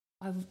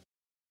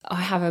I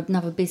have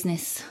another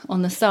business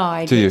on the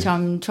side, Do you? which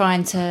I'm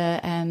trying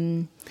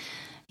to,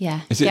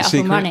 Is it get a up secret?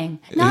 and running.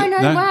 No,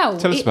 wow.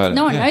 Tell us about it.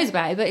 No one Yeah. knows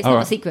about it, but it's All not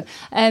right. a secret.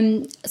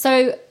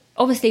 So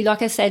obviously,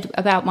 like I said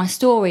about my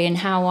story and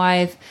how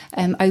I've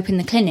opened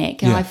the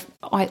clinic, Yeah.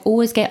 I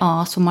always get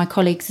asked from my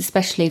colleagues,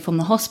 especially from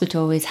the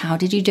hospital, is how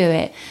did you do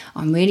it?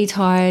 I'm really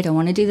tired. I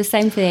want to do the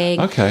same thing.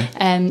 Okay.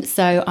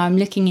 So I'm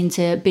looking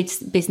into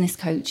business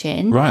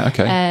coaching. Right,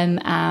 okay. And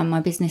my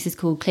business is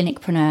called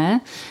Clinicpreneur.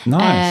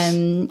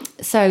 Nice.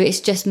 So it's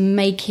just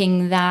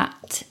making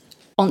that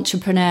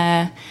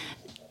entrepreneur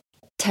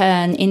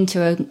turn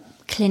into a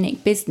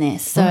clinic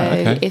business. So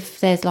Right, okay.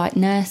 if there's like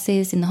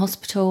nurses in the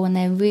hospital and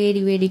they're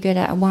really, really good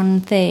at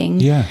one thing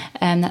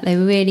that they're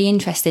really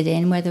interested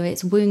in, whether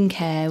it's wound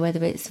care,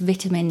 whether it's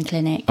vitamin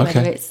clinic, Okay.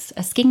 whether it's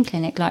a skin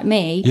clinic like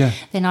me,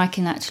 then I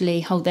can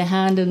actually hold their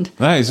hand and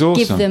That is awesome.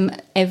 give them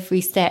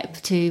every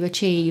step to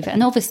achieve,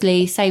 and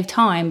obviously save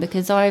time,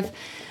 because I've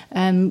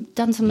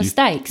done some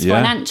mistakes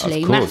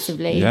financially, of course.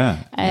 massively, Yeah.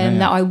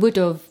 that I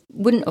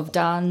wouldn't have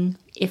done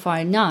if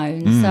I'd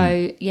known.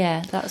 So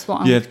that's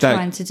what I'm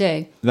trying to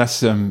do. That's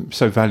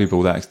so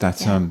valuable,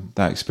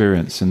 that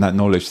experience and that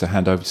knowledge to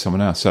hand over to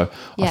someone else. So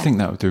I think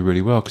that would do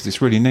really well, because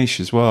it's really niche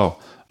as well.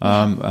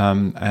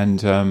 And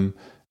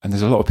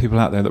there's a lot of people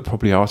out there that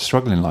probably are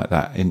struggling like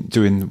that in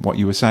doing what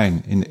you were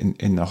saying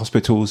in the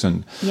hospitals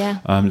and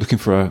looking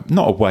for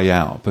not a way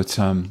out, but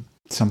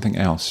something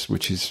else,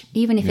 which is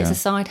even if it's a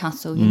side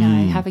hustle, you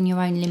know, having your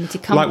own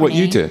limited company, like what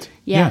you did,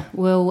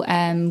 will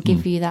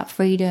give you that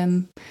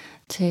freedom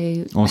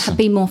to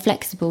be more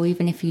flexible,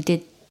 even if you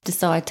did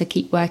decide to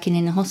keep working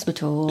in a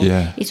hospital.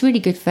 It's really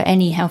good for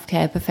any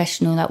healthcare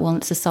professional that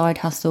wants a side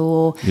hustle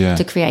or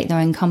to create their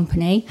own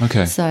company.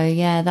 Okay. So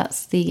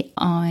that's the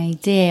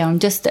idea. I'm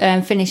just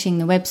finishing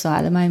the website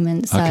at the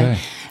moment, so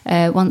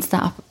once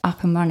that's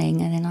up and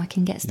running, and then I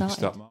can get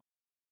started.